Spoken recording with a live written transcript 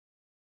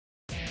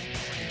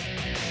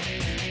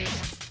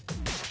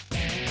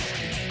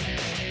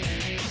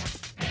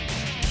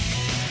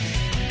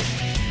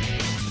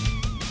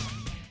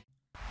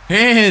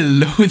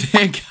Hello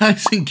there,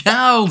 guys and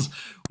gals.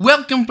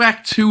 Welcome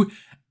back to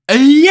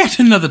yet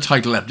another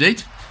title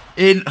update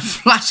in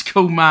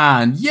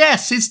Flaskoman.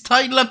 Yes, it's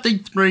title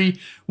update 3.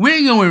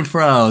 We're going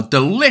for a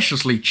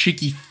deliciously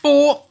cheeky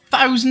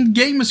 4,000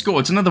 gamer score.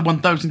 It's another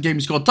 1,000 gamer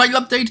score title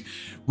update.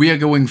 We are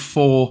going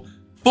for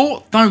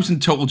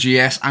 4,000 total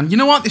GS, and you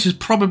know what? This is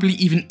probably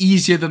even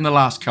easier than the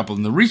last couple,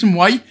 and the reason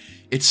why,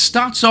 it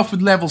starts off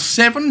with level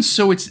 7,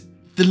 so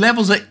the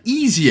levels are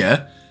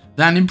easier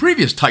than in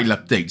previous title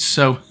updates.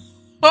 So,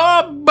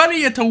 oh buddy,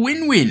 it's a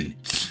win-win.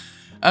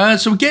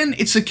 So again,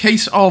 it's a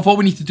case of all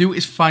we need to do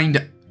is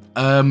find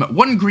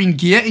one green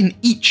gear in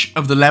each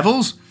of the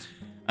levels,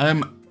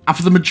 and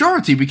for the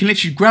majority, we can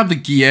literally grab the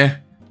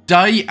gear,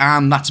 die,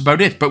 and that's about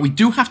it. But we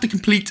do have to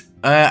complete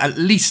at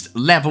least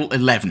level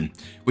 11,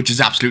 which is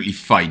absolutely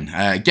fine.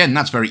 Again,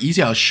 that's very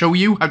easy. I'll show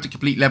you how to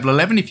complete level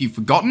 11 if you've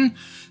forgotten.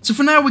 So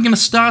for now, we're going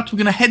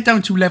to head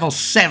down to level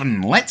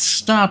 7. Let's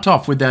start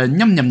off with the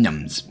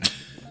num-num-nums.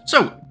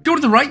 So, go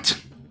to the right.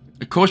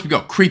 Of course, we've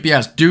got a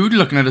creepy-ass dude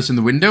looking at us in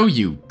the window.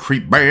 You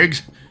creep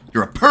bags.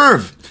 You're a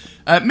perv.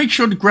 Make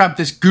sure to grab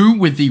this goo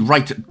with the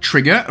right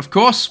trigger, of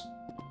course.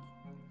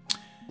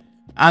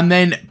 And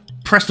then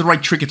press the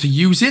right trigger to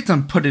use it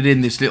and put it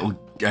in this little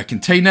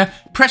container.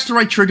 Press the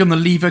right trigger on the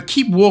lever.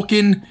 Keep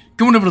walking,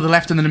 going over to the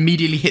left, and then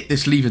immediately hit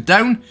this lever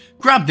down.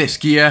 Grab this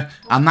gear,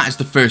 and that is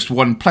the first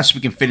one. Plus,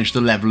 we can finish the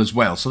level as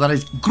well. So that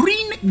is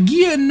green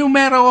gear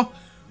numero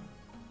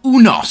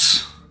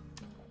unos.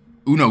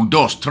 Uno,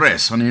 dos,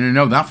 tres. I need to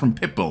know that from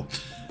Pitbull.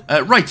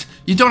 Right,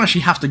 you don't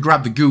actually have to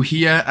grab the goo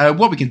here.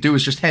 What we can do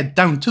is just head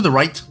down to the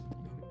right.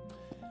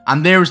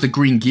 And there is the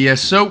green gear.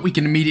 So we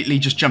can immediately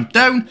just jump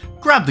down,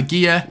 grab the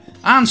gear,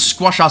 and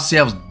squash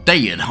ourselves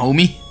dead,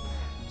 homie.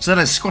 So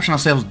that is squashing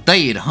ourselves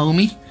dead,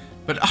 homie.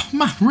 But, oh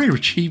man, rare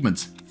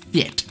achievements.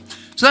 Shit.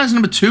 So that is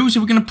number 2. So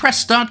we're going to press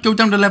start, go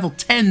down to level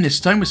 10 this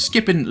time. We're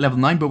skipping level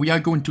 9, but we are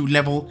going to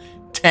level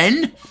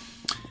 10.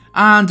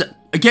 And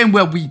again,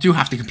 well, we do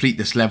have to complete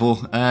this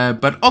level,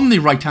 but on the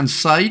right-hand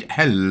side,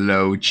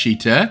 hello,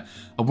 cheetah.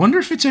 I wonder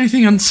if it's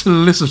anything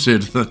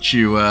unsolicited that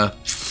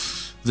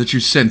you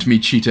sent me,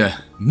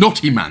 cheetah.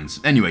 Naughty mans.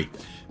 Anyway,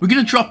 we're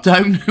going to drop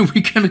down, we're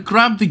going to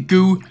grab the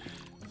goo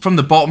from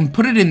the bottom,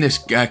 put it in this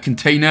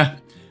container,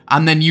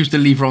 and then use the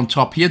lever on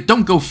top here.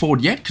 Don't go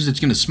forward yet, because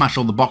it's going to smash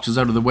all the boxes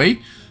out of the way,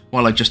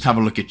 while I just have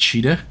a look at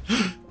cheetah.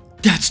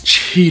 That's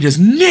cheetah's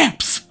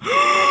nips!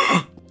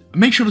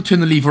 Make sure to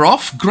turn the lever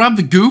off. Grab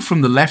the goo from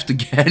the left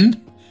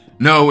again.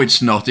 No,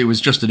 it's not. It was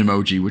just an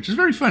emoji, which is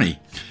very funny.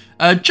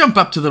 Jump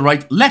up to the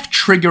right. Left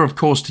trigger, of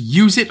course, to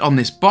use it on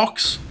this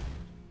box.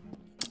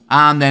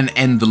 And then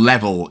end the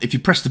level. If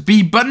you press the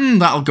B button,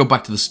 that'll go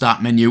back to the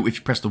start menu. If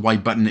you press the Y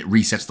button, it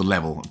resets the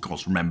level, of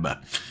course, remember.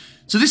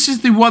 So this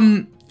is the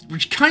one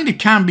which kind of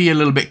can be a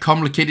little bit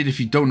complicated if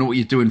you don't know what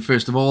you're doing,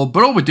 first of all.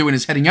 But all we're doing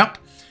is heading up.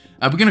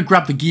 We're going to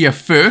grab the gear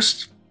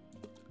first.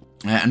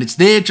 And it's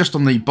there just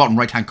on the bottom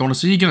right-hand corner,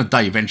 so you're going to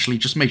die eventually.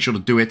 Just make sure to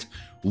do it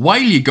while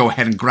you go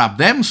ahead and grab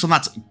them. So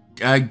that's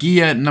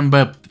gear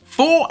number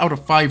 4 out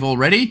of 5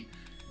 already.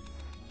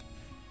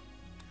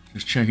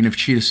 Just checking if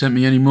Cheetah sent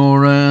me any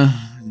more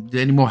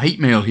hate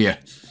mail here.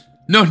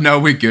 No,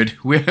 we're good.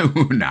 We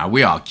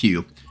are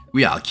cool.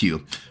 We are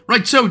cool.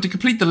 Right, so to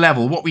complete the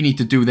level, what we need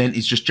to do then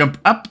is just jump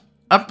up,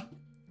 up,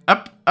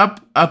 up, up,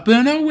 up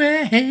and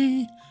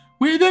away.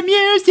 Where the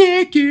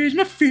music is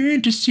my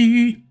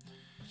fantasy.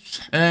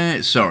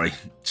 Sorry,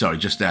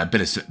 just a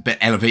bit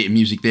elevated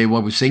music there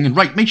while we're singing.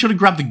 Right, make sure to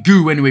grab the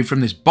goo anyway from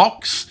this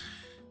box.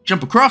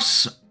 Jump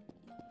across.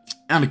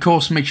 And of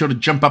course, make sure to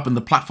jump up on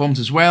the platforms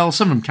as well.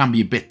 Some of them can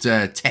be a bit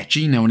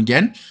tetchy now and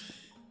again.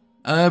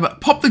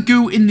 Pop the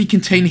goo in the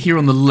container here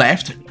on the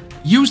left.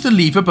 Use the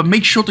lever, but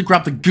make sure to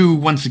grab the goo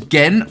once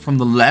again from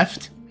the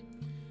left.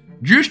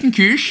 Just in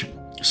case.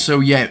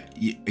 So yeah,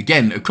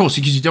 again, of course,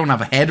 because you don't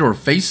have a head or a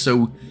face,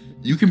 so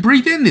you can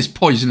breathe in this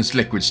poisonous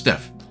liquid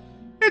stuff.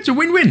 It's a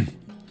win-win.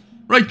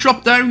 Right,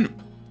 drop down,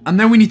 and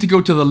then we need to go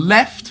to the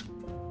left.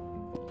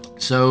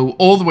 So,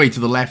 all the way to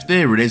the left,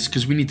 there it is,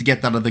 because we need to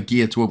get that other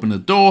gear to open the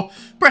door.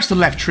 Press the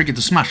left trigger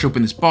to smash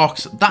open this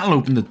box. That'll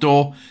open the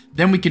door.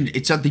 Then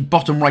it's at the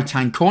bottom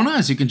right-hand corner,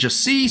 as you can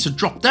just see. So,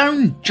 drop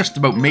down, just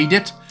about made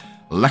it,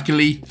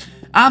 luckily.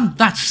 And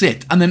that's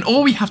it. And then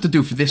all we have to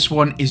do for this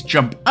one is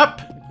jump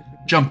up,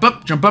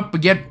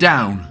 and get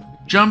down.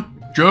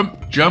 Jump,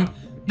 jump, jump.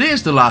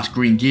 There's the last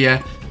green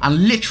gear.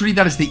 And literally,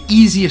 that is the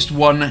easiest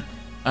one,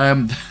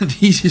 the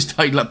easiest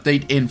title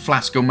update in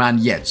Flaskoman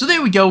yet. So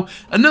there we go.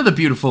 Another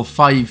beautiful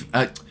 5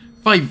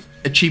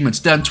 achievements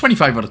done.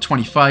 25 out of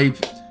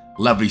 25.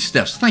 Lovely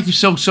stuff. So thank you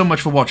so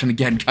much for watching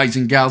again, guys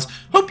and gals.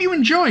 Hope you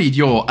enjoyed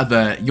your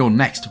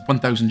next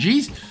 1,000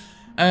 Gs.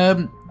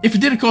 If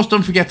you did, of course,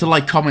 don't forget to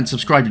like, comment,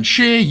 subscribe, and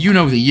share. You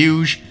know the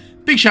usual.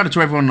 Big shout out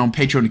to everyone on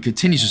Patreon who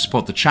continues to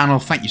support the channel.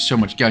 Thank you so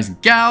much, guys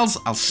and gals.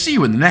 I'll see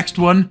you in the next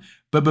one.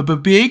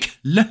 Big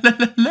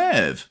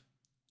love.